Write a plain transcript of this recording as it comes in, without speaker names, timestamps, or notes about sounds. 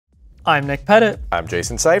I'm Nick Pettit. I'm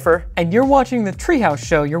Jason Seifer. And you're watching the Treehouse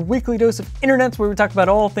Show, your weekly dose of internets where we talk about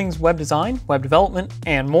all things web design, web development,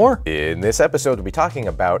 and more. In this episode, we'll be talking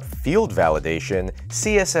about field validation,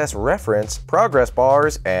 CSS reference, progress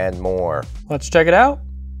bars, and more. Let's check it out.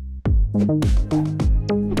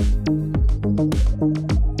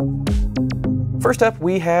 First up,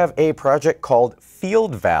 we have a project called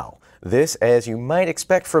FieldVal. This, as you might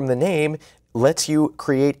expect from the name, lets you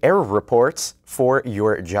create error reports for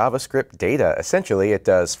your JavaScript data. Essentially, it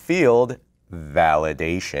does field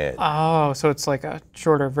validation. Oh, so it's like a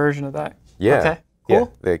shorter version of that. Yeah. Okay, cool. Yeah,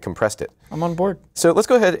 they compressed it. I'm on board. So let's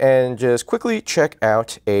go ahead and just quickly check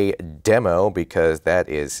out a demo because that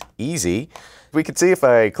is easy. We can see if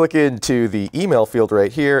I click into the email field right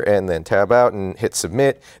here and then tab out and hit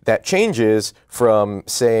submit, that changes from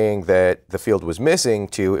saying that the field was missing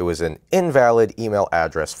to it was an invalid email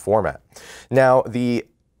address format. Now, the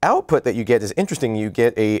output that you get is interesting. You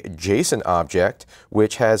get a JSON object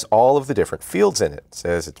which has all of the different fields in it. It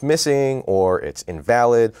says it's missing or it's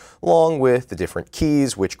invalid, along with the different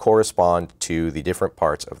keys which correspond to the different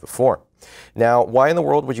parts of the form. Now, why in the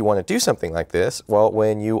world would you want to do something like this? Well,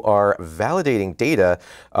 when you are validating data,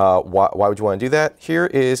 why would you want to do that? Here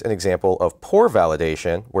is an example of poor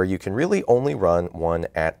validation where you can really only run one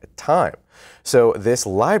at a time. So this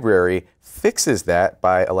library fixes that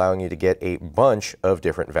by allowing you to get a bunch of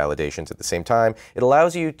different validations at the same time. It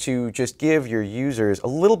allows you to just give your users a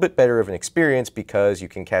little bit better of an experience because you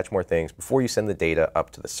can catch more things before you send the data up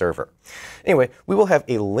to the server. Anyway, we will have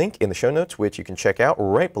a link in the show notes which you can check out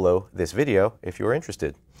right below this video if you are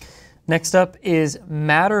interested. Next up is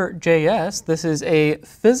Mattr.js. This is a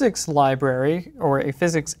physics library or a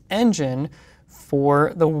physics engine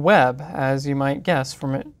for the web, as you might guess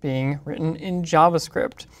from it being written in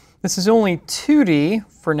JavaScript. This is only 2D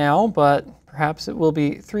for now, but perhaps it will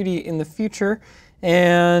be 3D in the future.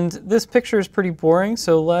 And this picture is pretty boring,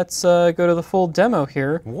 so let's go to the full demo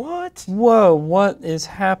here. What? Whoa, what is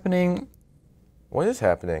happening? What is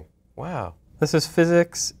happening? Wow. This is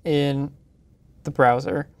physics in the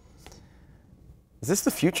browser. Is this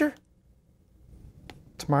the future?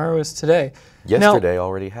 Tomorrow is today. Yesterday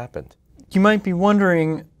already happened. You might be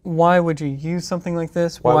wondering, why would you use something like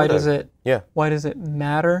this? Why does it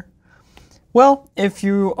matter? Well, if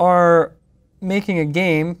you are making a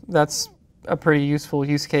game, that's a pretty useful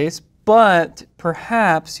use case, but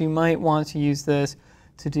perhaps you might want to use this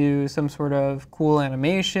to do some sort of cool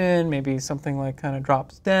animation, maybe something like kind of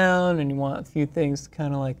drops down and you want a few things to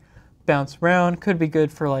kind of like bounce around. Could be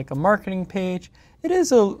good for like a marketing page. It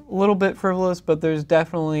is a little bit frivolous, but there's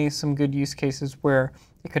definitely some good use cases where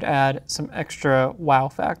it could add some extra wow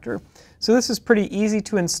factor. So this is pretty easy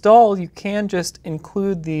to install. You can just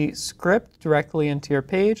include the script directly into your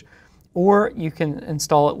page, or you can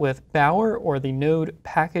install it with Bower or the Node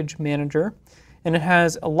Package Manager. And it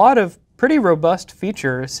has a lot of pretty robust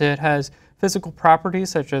features. It has physical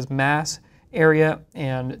properties such as mass, area,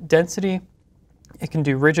 and density. It can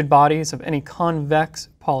do rigid bodies of any convex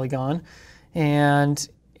polygon. And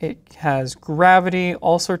it has gravity,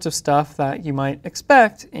 all sorts of stuff that you might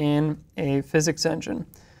expect in a physics engine.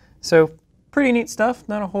 So pretty neat stuff.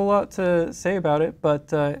 Not a whole lot to say about it,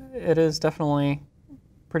 but it is definitely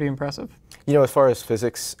pretty impressive. You know, as far as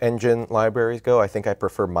physics engine libraries go, I think I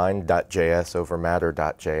prefer Mind.js over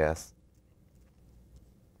Matter.js.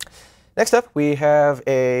 Next up, we have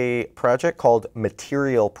a project called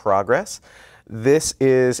Material Progress. This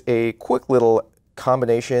is a quick little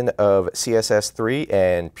combination of CSS3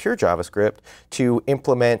 and pure JavaScript to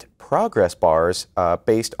implement progress bars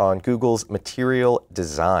based on Google's material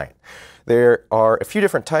design. There are a few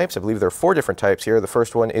different types. I believe there are 4 different types here. The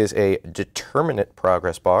first one is a determinate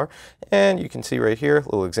progress bar. And you can see right here, a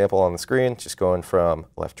little example on the screen, just going from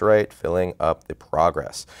left to right, filling up the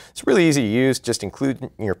progress. It's really easy to use. Just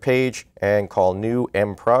include in your page and call new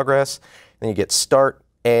Mprogress. Then you get start,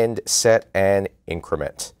 end, set, and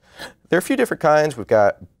increment. There are a few different kinds. We've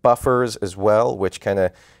got buffers as well, which kind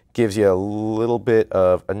of gives you a little bit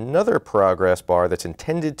of another progress bar that's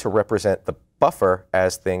intended to represent the buffer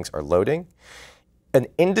as things are loading. An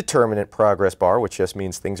indeterminate progress bar, which just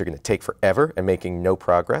means things are going to take forever and making no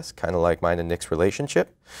progress, kind of like mine and Nick's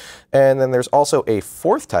relationship. And then there's also a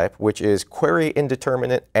 4th type, which is query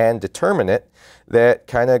indeterminate and determinate, that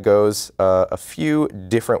kind of goes a few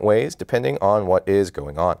different ways depending on what is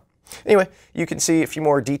going on. Anyway, you can see a few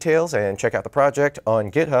more details and check out the project on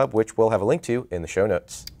GitHub, which we'll have a link to in the show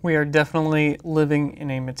notes. We are definitely living in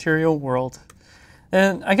a material world.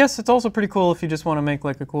 And I guess it's also pretty cool if you just want to make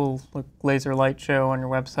like a cool laser light show on your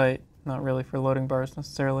website, not really for loading bars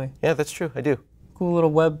necessarily. Yeah, that's true. I do. Cool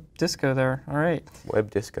little web disco there. All right. Web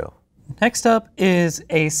disco. Next up is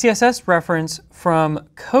a CSS reference from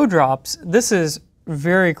Codrops. This is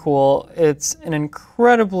very cool. It's an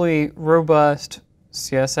incredibly robust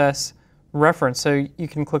CSS reference. So you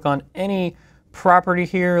can click on any property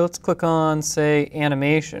here. Let's click on, say,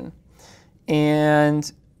 animation.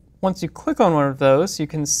 And once you click on one of those, you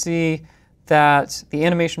can see that the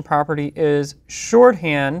animation property is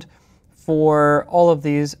shorthand for all of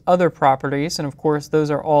these other properties. And of course,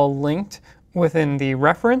 those are all linked within the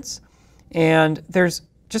reference. And there's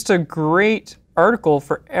just a great article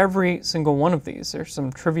for every single one of these. There's some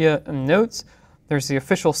trivia and notes. There's the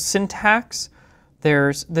official syntax.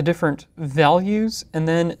 There's the different values, and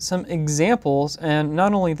then some examples. And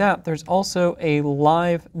not only that, there's also a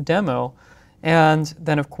live demo. And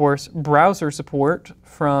then, of course, browser support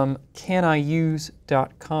from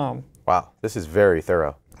caniuse.com. Wow, this is very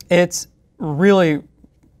thorough. It's really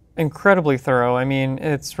incredibly thorough. I mean,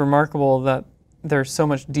 it's remarkable that there's so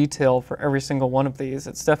much detail for every single one of these.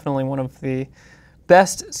 It's definitely one of the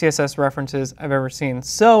best CSS references I've ever seen.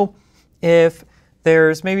 So if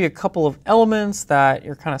there's maybe a couple of elements that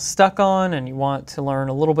you're kind of stuck on and you want to learn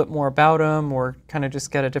a little bit more about them or kind of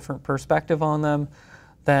just get a different perspective on them,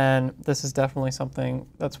 then this is definitely something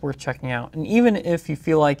that's worth checking out. And even if you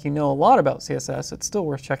feel like you know a lot about CSS, it's still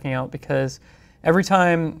worth checking out because every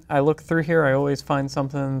time I look through here, I always find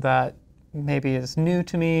something that maybe is new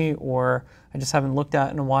to me or I just haven't looked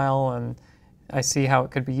at in a while, and I see how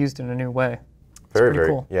it could be used in a new way. Very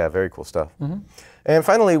cool. Yeah, very cool stuff. Mm-hmm. And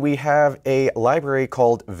finally, we have a library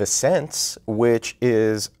called vissense, which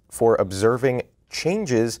is for observing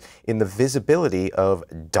changes in the visibility of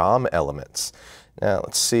DOM elements. Now,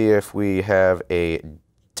 let's see if we have a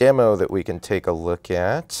demo that we can take a look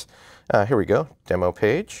at. Here we go, demo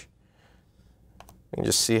page. You can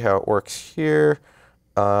just see how it works here.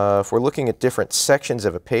 If we're looking at different sections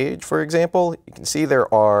of a page, for example, you can see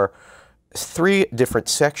there are 3 different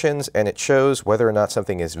sections, and it shows whether or not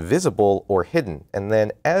something is visible or hidden. And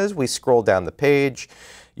then as we scroll down the page,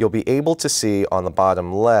 you'll be able to see on the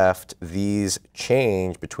bottom left these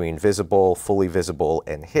change between visible, fully visible,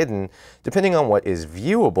 and hidden, depending on what is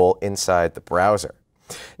viewable inside the browser.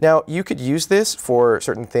 Now, you could use this for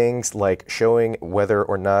certain things like showing whether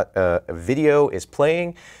or not a video is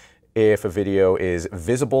playing. If a video is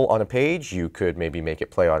visible on a page, you could maybe make it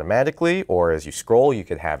play automatically, or as you scroll, you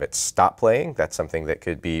could have it stop playing. That's something that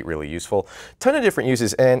could be really useful. Ton of different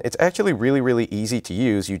uses, and it's actually really, really easy to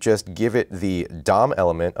use. You just give it the DOM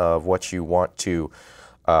element of what you want to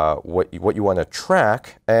what you want to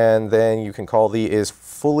track, and then you can call the is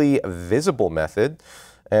fully visible method,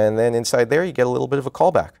 and then inside there you get a little bit of a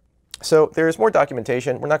callback. So there's more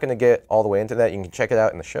documentation. We're not going to get all the way into that. You can check it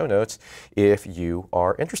out in the show notes if you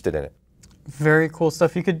are interested in it. Very cool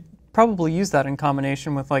stuff. You could probably use that in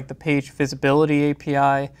combination with like the page visibility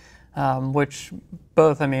API, which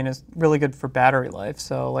both, I mean, is really good for battery life.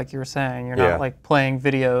 So like you were saying, you're not like playing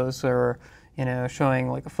videos or, you know, showing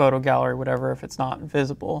like a photo gallery, whatever, if it's not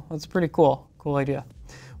visible. That's pretty cool. Cool idea.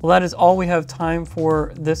 Well, that is all we have time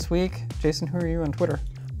for this week. Jason, who are you on Twitter?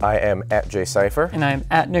 I am at Jason Seifer. And I am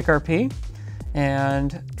at NickRP.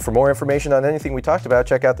 And for more information on anything we talked about,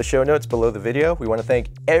 check out the show notes below the video. We want to thank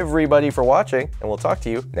everybody for watching, and we'll talk to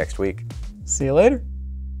you next week. See you later.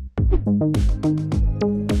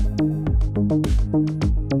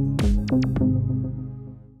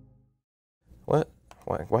 What?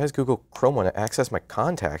 Why does Google Chrome want to access my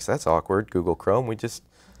contacts? That's awkward, Google Chrome.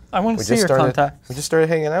 I want to see your contacts. We just started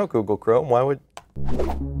hanging out, Google Chrome. Why would...